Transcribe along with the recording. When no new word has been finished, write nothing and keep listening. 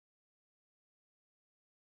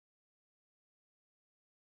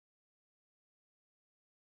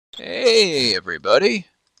Hey everybody,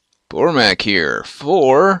 Bormac here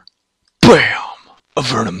for BAM!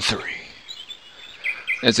 Avernum 3.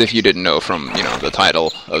 As if you didn't know from, the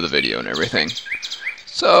title of the video and everything.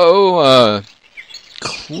 So,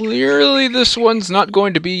 clearly this one's not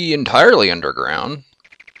going to be entirely underground.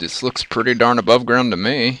 This looks pretty darn above ground to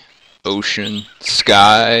me. Ocean,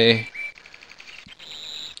 sky.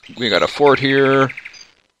 We got a fort here.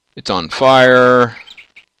 It's on fire.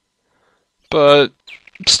 But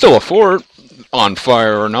still a fort, on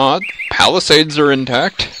fire or not. Palisades are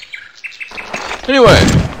intact. Anyway,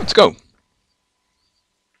 let's go.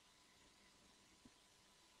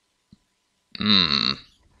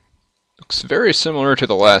 Looks very similar to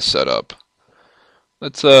the last setup.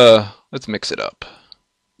 Let's mix it up.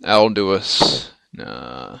 Alduus.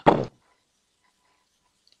 Nah.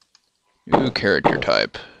 New character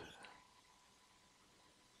type.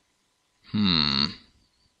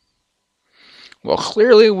 Well,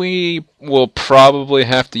 clearly we will probably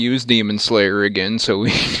have to use Demon Slayer again, so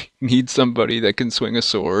we need somebody that can swing a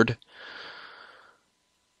sword.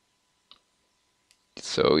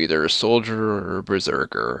 So either a soldier or a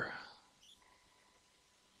berserker.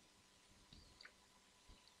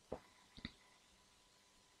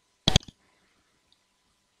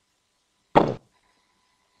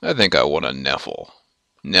 I think I want a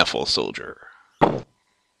Nephil soldier.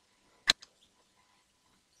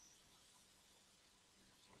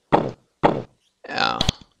 Yeah,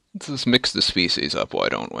 let's just mix the species up, why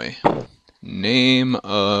don't we? Name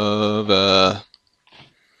of,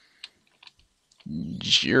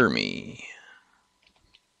 Jeremy.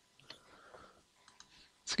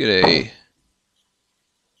 Let's get a...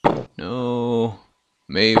 No,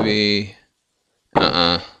 maybe...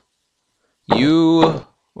 You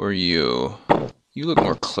or you? You look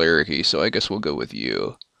more cleric-y, so I guess we'll go with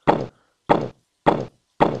you.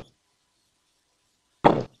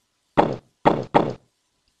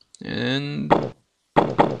 And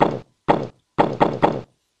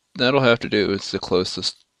that'll have to do. It's the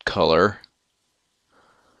closest color.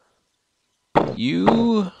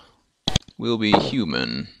 You will be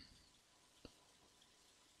human.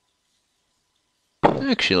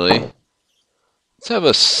 Actually, let's have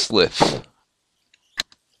a Slith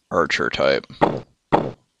archer type.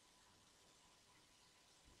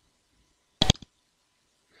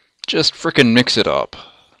 Just frickin' mix it up.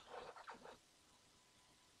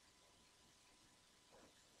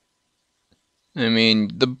 I mean,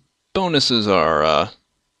 the bonuses are,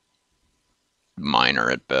 minor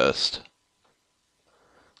at best.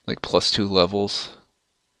 Like +2 levels.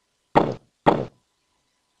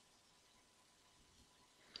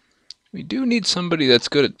 We do need somebody that's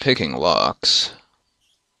good at picking locks.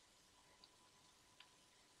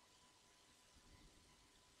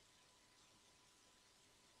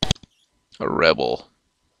 A rebel.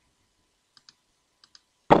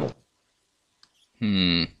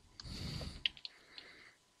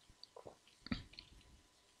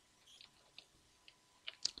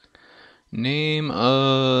 Name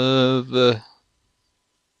of...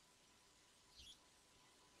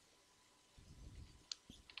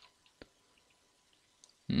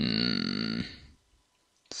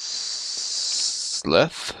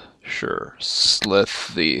 Sleth? Sure.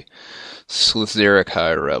 Sleth, the Slitheric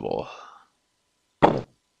High Rebel.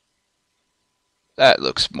 That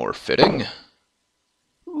looks more fitting.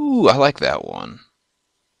 Ooh, I like that one.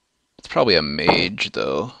 It's probably a mage,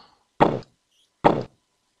 though.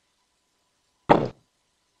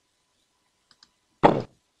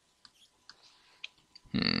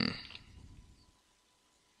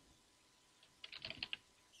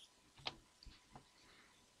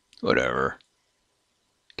 Whatever.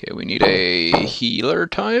 Okay, we need a healer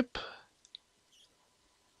type.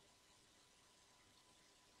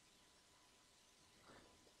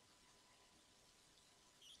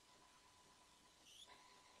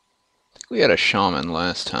 I think we had a shaman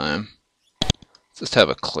last time. Let's just have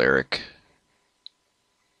a cleric.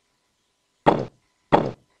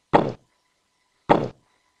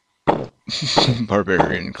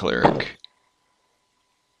 Barbarian cleric.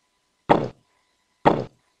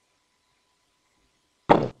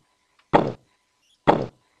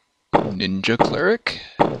 Ninja cleric?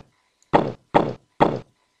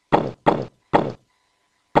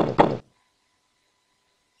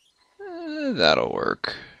 That'll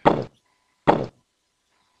work.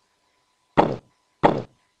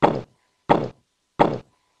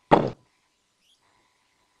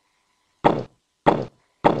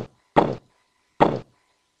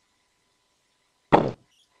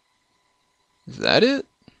 Is that it?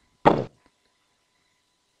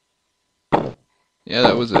 Yeah,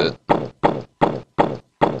 that was it.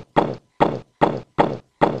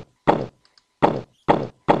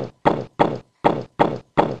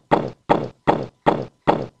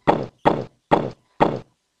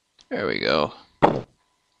 There we go.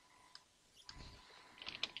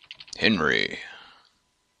 Henry.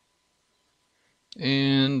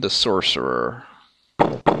 And the sorcerer.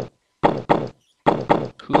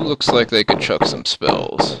 Who looks like they could chuck some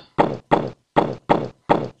spells.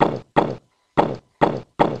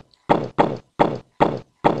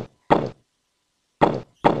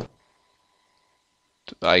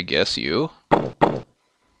 I guess you.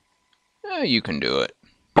 You can do it.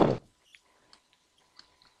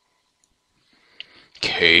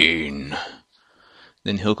 Kane.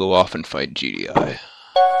 Then he'll go off and fight GDI.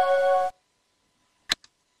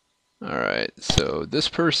 Alright, so this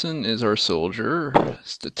person is our soldier.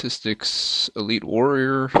 Statistics, elite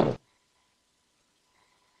warrior.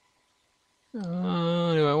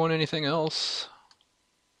 Do I want anything else?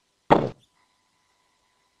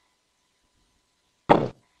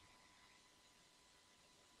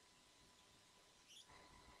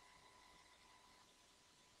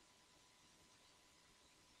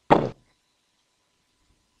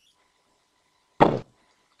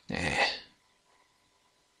 Eh.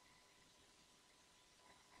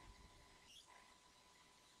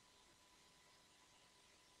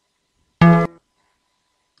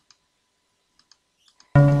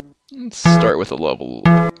 Let's start with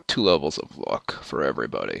 2 levels of luck for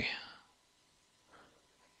everybody.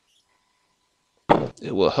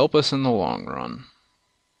 It will help us in the long run.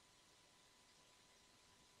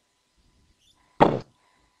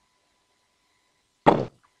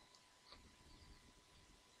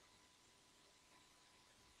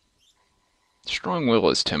 Strong will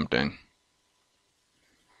is tempting.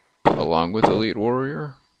 Along with elite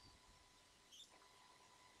warrior.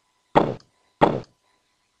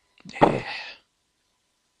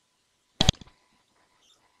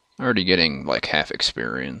 Already getting like half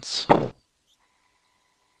experience.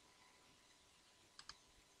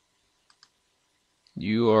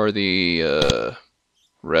 You are the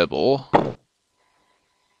rebel.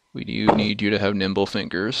 We do need you to have nimble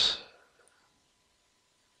fingers.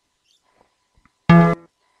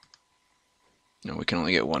 No, we can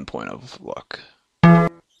only get 1 point of luck.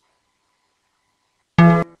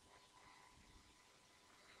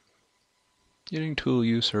 Getting tool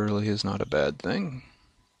use early is not a bad thing.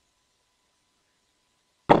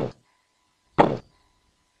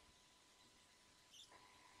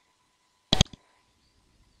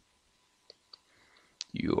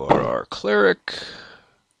 You are our cleric.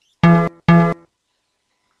 I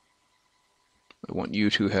want you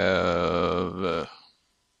to have...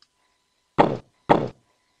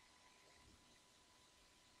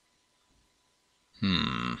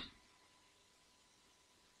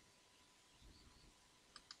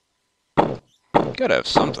 Gotta have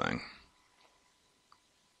something.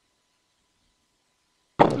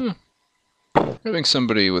 Having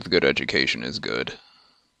somebody with good education is good.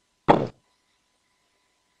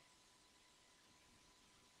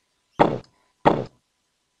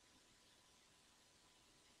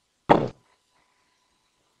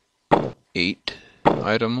 Eight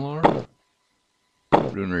item lore.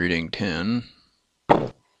 Rune reading 10. I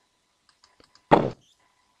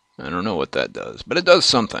don't know what that does, but it does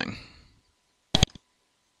something.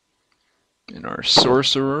 And our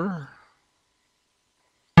sorcerer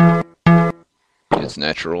is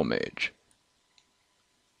natural mage.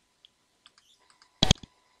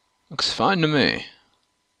 Looks fine to me.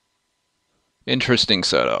 Interesting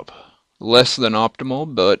setup. Less than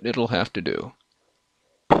optimal, but it'll have to do.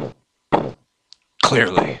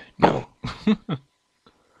 Clearly, no.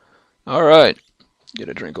 Alright. Get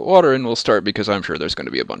a drink of water and we'll start because I'm sure there's going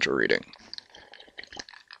to be a bunch of reading.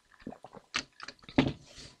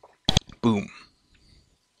 Boom.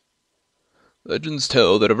 Legends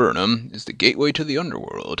tell that Avernum is the gateway to the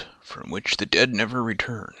underworld, from which the dead never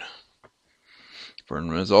return.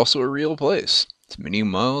 Avernum is also a real place. It's many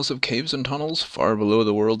miles of caves and tunnels far below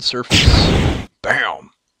the world's surface.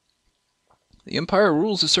 Bam! The Empire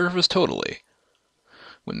rules the surface totally.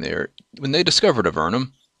 When they discovered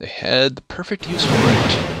Avernum, they had the perfect use for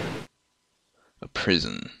it. A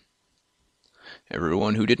prison.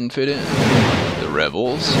 Everyone who didn't fit in. The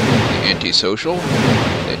rebels, the antisocial,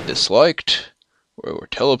 they disliked, were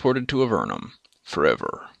teleported to Avernum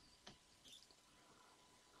forever.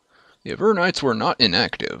 The Avernites were not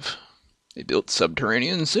inactive. They built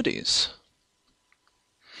subterranean cities.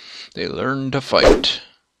 They learned to fight.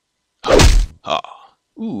 Ha!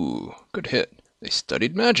 Ooh, good hit. They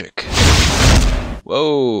studied magic.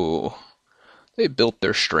 Whoa! They built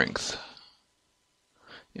their strength.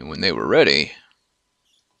 And when they were ready,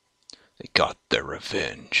 they got their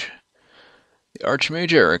revenge. The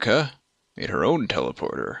Archmage Erica made her own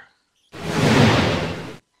teleporter.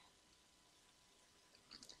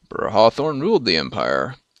 Emperor Hawthorne ruled the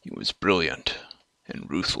empire. He was brilliant and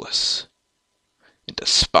ruthless and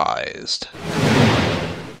despised.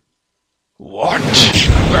 What?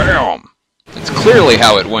 Bam! That's clearly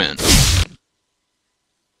how it went.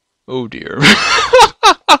 Oh dear.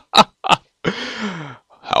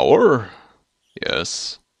 Howard?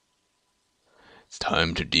 Yes. It's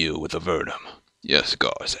time to deal with Avernum. Yes,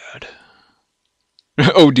 Garzad.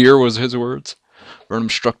 Oh dear was his words.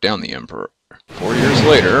 Avernum struck down the Emperor. 4 years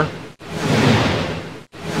later,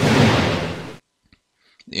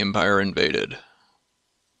 the Empire invaded.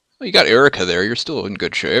 Well, you got Erica there, you're still in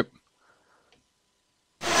good shape.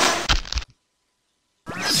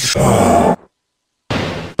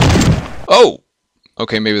 Oh!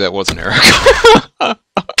 Okay, maybe that wasn't Erica.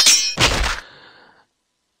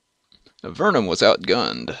 Avernum was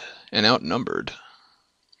outgunned and outnumbered.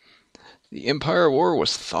 The Empire War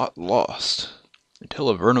was thought lost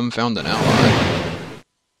until Avernum found an ally.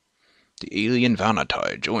 The alien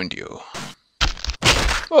Vanatai joined you.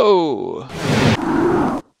 Whoa!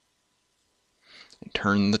 And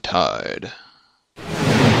turned the tide.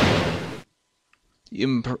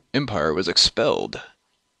 The Empire was expelled.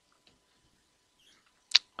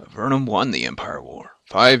 Avernum won the Empire War.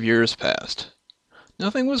 5 years passed.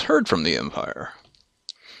 Nothing was heard from the Empire.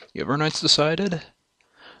 The Avernites decided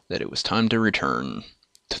that it was time to return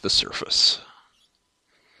to the surface.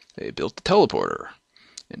 They built the teleporter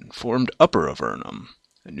and formed Upper Avernum,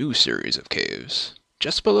 a new series of caves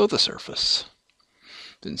just below the surface.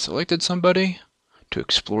 Then selected somebody to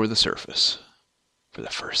explore the surface for the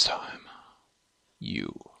first time.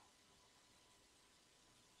 You.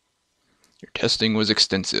 Your testing was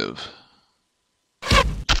extensive.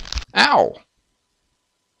 Ow!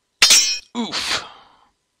 Oof.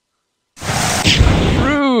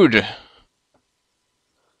 Rude!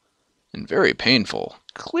 And very painful.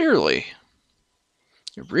 Clearly.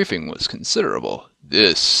 Your briefing was considerable.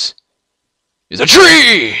 This is a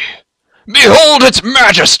tree! Behold its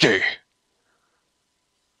majesty!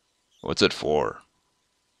 What's it for?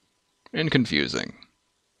 And confusing.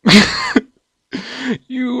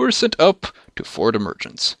 You were sent up to Fort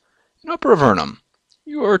Emergence in Upper Avernum.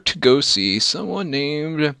 You are to go see someone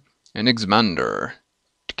named Anaximander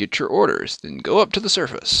to get your orders, then go up to the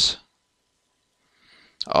surface.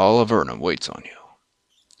 All Avernum waits on you.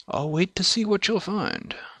 I'll wait to see what you'll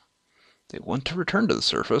find. They want to return to the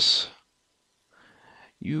surface.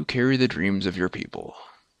 You carry the dreams of your people.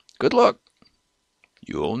 Good luck.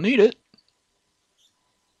 You'll need it.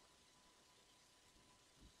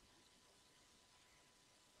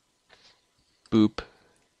 Boop.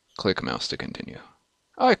 Click mouse to continue.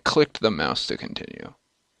 I clicked the mouse to continue.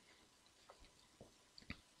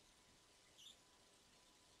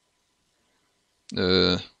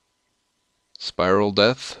 Spiral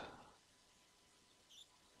death.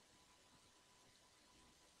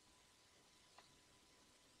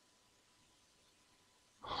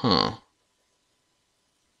 Huh.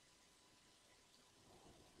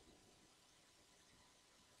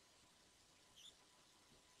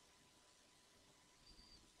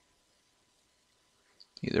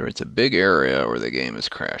 Either it's a big area or the game is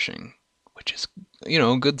crashing, which is, you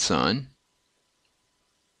know, a good sign.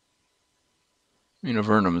 I mean,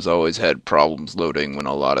 Avernum has always had problems loading when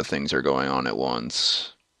a lot of things are going on at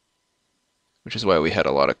once. Which is why we had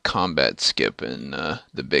a lot of combat skip in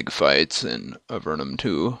the big fights in Avernum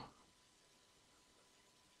 2.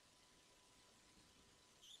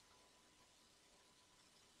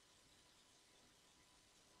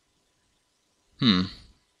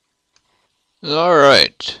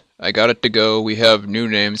 Alright, I got it to go. We have new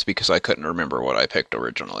names because I couldn't remember what I picked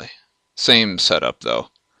originally. Same setup though.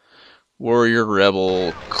 Warrior,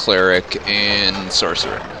 Rebel, Cleric, and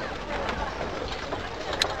Sorcerer.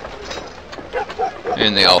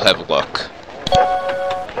 And they all have luck.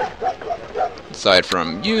 Aside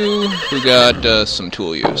from you, who got some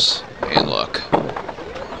tool use and luck.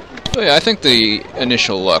 But yeah, I think the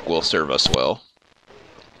initial luck will serve us well.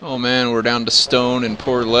 Oh man, we're down to stone and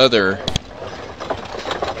poor leather.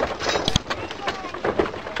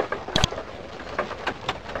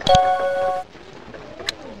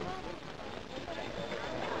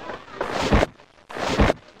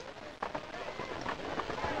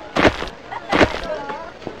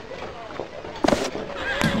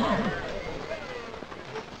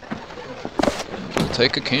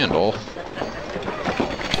 Take a candle.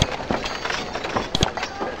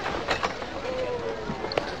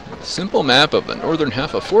 Simple map of the northern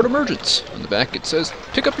half of Fort Emergence. On the back it says,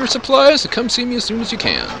 pick up your supplies and come see me as soon as you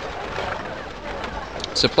can.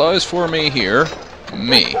 Supplies for me here.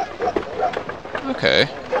 Me. Okay.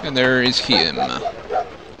 And there is him.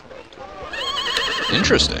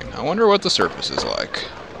 Interesting. I wonder what the surface is like.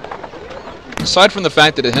 Aside from the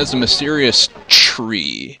fact that it has a mysterious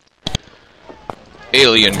tree.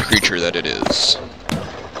 Alien creature that it is.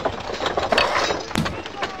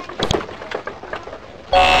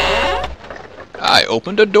 I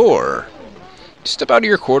opened a door. You step out of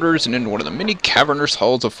your quarters and into one of the many cavernous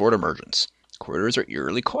halls of Fort Emergence. Quarters are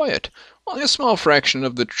eerily quiet. Only a small fraction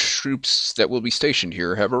of the troops that will be stationed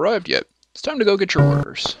here have arrived yet. It's time to go get your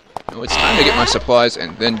orders. No, it's time to get my supplies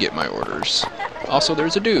and then get my orders. Also,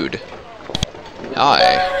 there's a dude.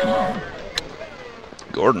 Hi.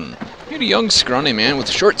 Gordon. You're a young, scrawny man with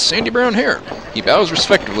short, sandy brown hair. He bows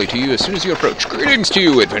respectfully to you as soon as you approach. Greetings to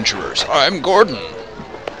you, adventurers. I'm Gordon.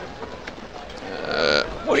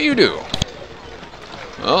 What do you do?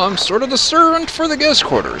 Well, I'm sort of the servant for the guest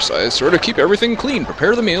quarters. I sort of keep everything clean,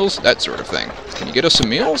 prepare the meals, that sort of thing. Can you get us some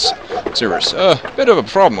meals? Service, bit of a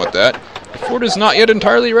problem with that. The fort is not yet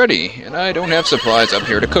entirely ready, and I don't have supplies up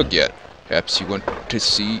here to cook yet. Perhaps if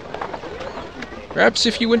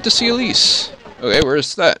you went to see Elise. Okay, where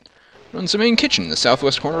is that? Runs the main kitchen in the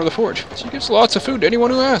southwest corner of the fort. She gives lots of food to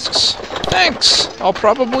anyone who asks. Thanks! I'll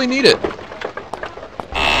probably need it.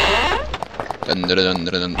 Dun, dun, dun, dun,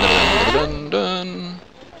 dun, dun, dun, dun.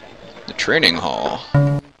 The training hall.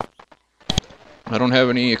 I don't have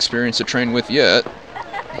any experience to train with yet.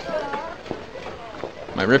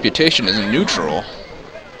 My reputation is neutral.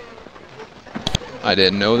 I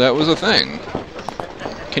didn't know that was a thing.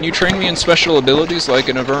 Can you train me in special abilities like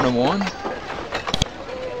in Avernum 1?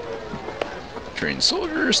 Train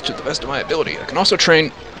soldiers to the best of my ability. I can also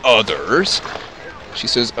train others. She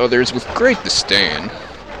says others with great disdain.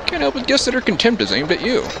 Can't help but guess that her contempt is aimed at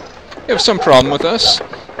you. You have some problem with us?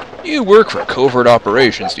 You work for covert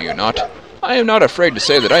operations, do you not? I am not afraid to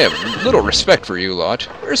say that I have little respect for you lot.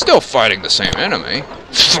 We're still fighting the same enemy.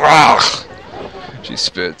 She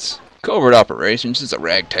spits. Covert operations is a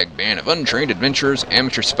ragtag band of untrained adventurers,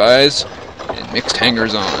 amateur spies, and mixed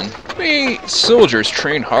hangers-on. We soldiers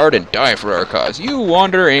train hard and die for our cause. You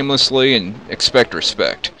wander aimlessly and expect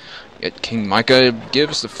respect. Yet King Micah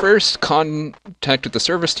gives the first contact with the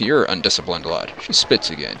service to your undisciplined lot. She spits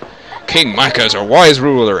again. King Micah is a wise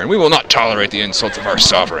ruler, and we will not tolerate the insults of our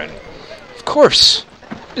sovereign. Of course,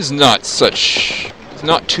 it is not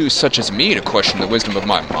too such as me to question the wisdom of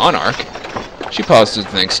my monarch. She pauses and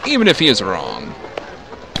thinks, even if he is wrong.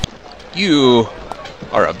 You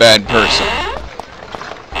are a bad person.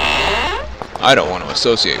 I don't want to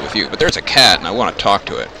associate with you, but there's a cat and I want to talk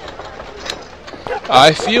to it.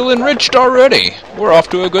 I feel enriched already. We're off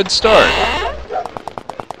to a good start.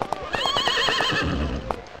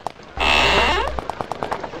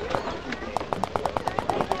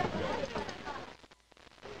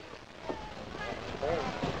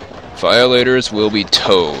 Violators will be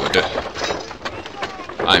towed.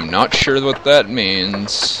 I'm not sure what that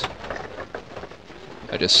means.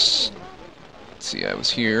 Let's see, I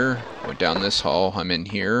was here, went down this hall, I'm in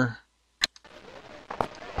here.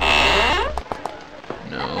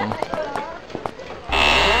 No.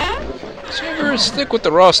 This chamber is thick with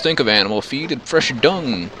the raw stink of animal feed and fresh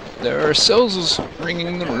dung. There are cells ringing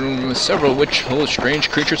in the room, several of which hold strange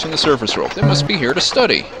creatures from the surface world. They must be here to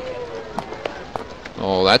study.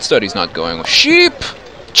 Oh, that study's not going with sheep!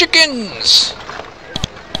 Chickens!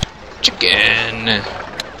 Chicken!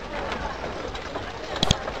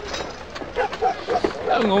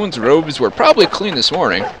 Young woman's robes were probably clean this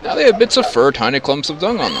morning. Now they have bits of fur, tiny clumps of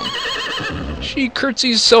dung on them. She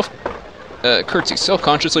curtsies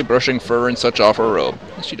self-consciously brushing fur and such off her robe.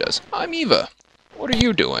 As she does. I'm Eva. What are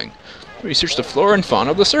you doing? Research the flora and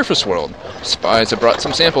fauna of the surface world. Spies have brought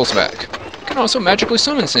some samples back. Can also magically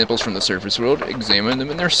summon samples from the surface world, examine them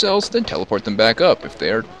in their cells, then teleport them back up. If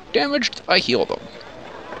they are damaged, I heal them.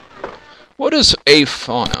 What is a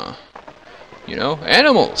fauna? You know,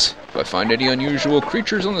 animals. If I find any unusual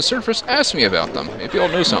creatures on the surface, ask me about them. Maybe I'll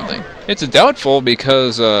know something. It's doubtful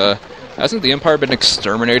because, hasn't the Empire been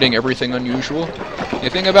exterminating everything unusual?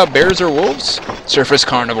 Anything about bears or wolves? Surface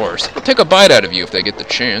carnivores. They'll take a bite out of you if they get the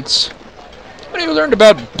chance. What have you learned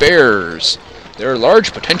about bears? They're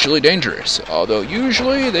large, potentially dangerous, although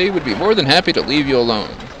usually they would be more than happy to leave you alone.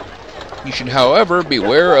 You should, however,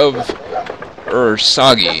 beware of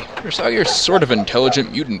Ursagi. Ursagi are sort of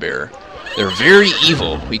intelligent mutant bear. They're very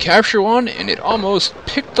evil. We capture one, and it almost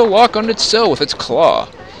picked the lock on its cell with its claw.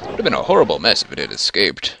 It would have been a horrible mess if it had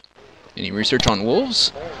escaped. Any research on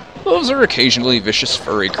wolves? Wolves are occasionally vicious,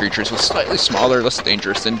 furry creatures with slightly smaller, less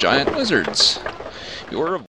dangerous than giant lizards. You're